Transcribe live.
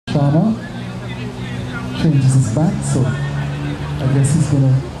Sharma changes his back, so I guess he's going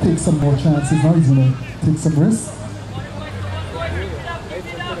to take some more chances now. He's going to take some risks.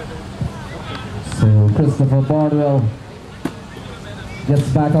 So Christopher Bardwell gets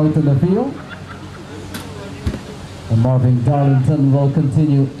back out in the field. And Marvin Darlington will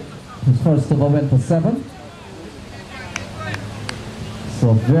continue. His first over went for 7.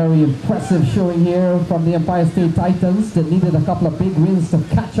 So very impressive showing here from the Empire State Titans. They needed a couple of big wins to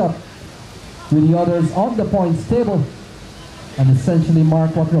catch up with the others on the points table. And essentially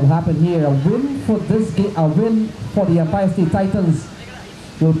mark what will happen here. A win for this game, a win for the Empire State Titans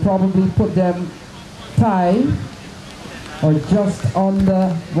will probably put them tie or just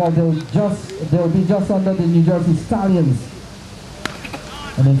under, well, they'll be just under the New Jersey Stallions.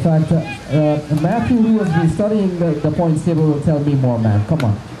 And in fact, Matthew, who has been studying the points table, will tell me more, man. Come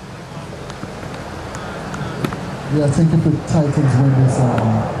on. Yeah, I think if the Titans win this,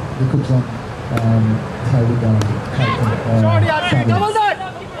 they could jump title down. Double that!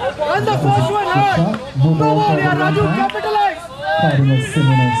 And the first one hurt! Come on, yeah, Raju, capitalize! Cardinal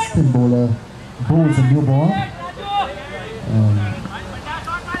Simmons, spin bowler, bowls a new ball.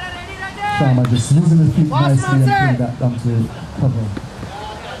 Sharma just using his feet nicely and putting that down to cover.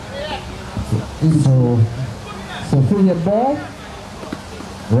 So free hit ball.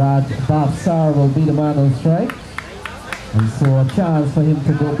 Raj Bhavjar will be the man on strike. And so a chance for him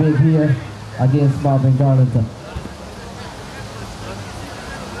to go big here against Marvin Darlington.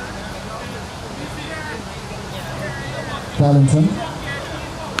 Darlington.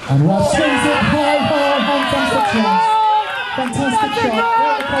 And Raj swings it high, fantastic shot. Fantastic shot.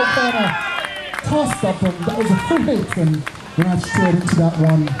 Tossed up, and that was a full hit, and Raj straight into that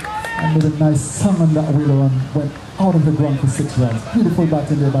one and made a nice sum on that wheeler and went out of the ground for 6 runs. Beautiful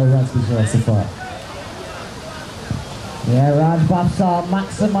batting there by Raj Bhavjar so far. Yeah, Raj Bhavjar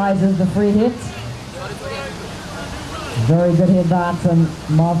maximizes the free hit. Very good hit that, and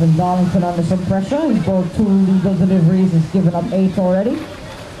Marvin Darlington under some pressure. He's bowled 2 legal deliveries, he's given up 8 already.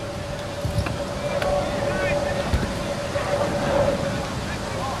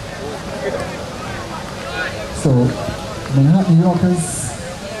 So, Manhattan Yorkers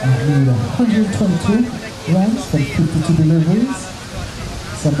made 122 runs from 52 deliveries.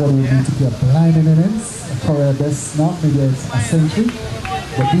 Somebody would need to be a blinding innings, a career best, not maybe a century.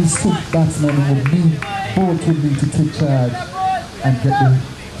 But these 2 batsmen both would need to take charge and get the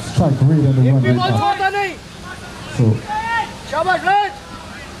strike rate and the run rate up. So,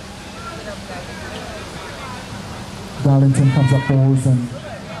 Darlington comes up bowls and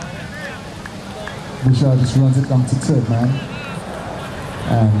Bishar just runs it down to 3rd man,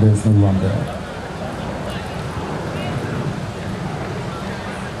 and there's no run there.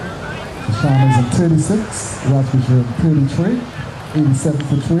 Sharma is in 36, Raj Bhavjar in 33, 87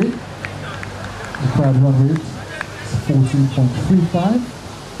 for 3. The crowd run rate is 14.35.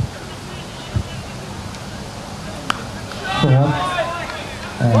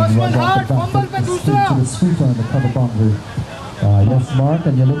 And runs off the back foot to the sweeper and the cover boundary. Yes, Mark,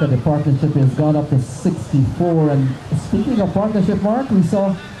 and you look at the partnership, it's gone up to 64. And speaking of partnership, Mark, we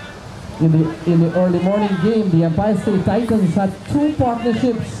saw in the early morning game, the Empire State Titans had 2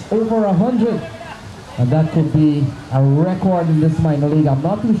 partnerships over 100. And that could be a record in this minor league. I'm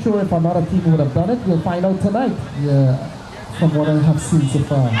not too sure if another team would have done it. We'll find out tonight. Yeah, from what I have seen so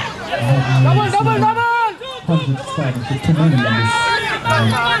far, I have Double! 100 partnerships too many in this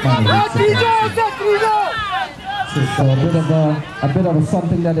minor league. So a bit of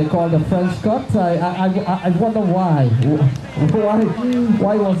something that they call the French cut. I wonder why.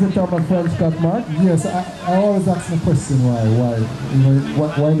 Why was it termed a French cut, Mark? Yes, I always ask the question why.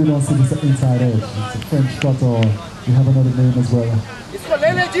 Why they don't see this inside edge? It's a French cut, or you have another name as well.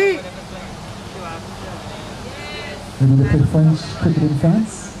 Maybe they play French cricket in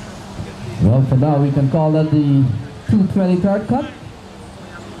France? Well, for now we can call that the 223rd cut.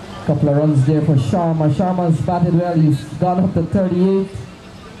 Couple of runs there for Sharma. Sharma's batted well. He's gone up to 38.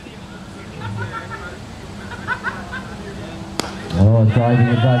 Oh,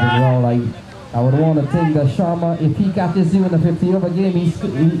 driving well. I would want to think that Sharma, if he catches you in a 50-over game, he's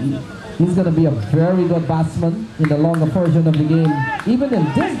going to be a very good batsman in the longer version of the game. Even in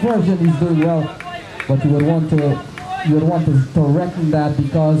this version, he's doing well. But you would want to reckon that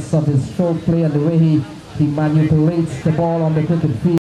because of his stroke play and the way he manipulates the ball on the cricket field.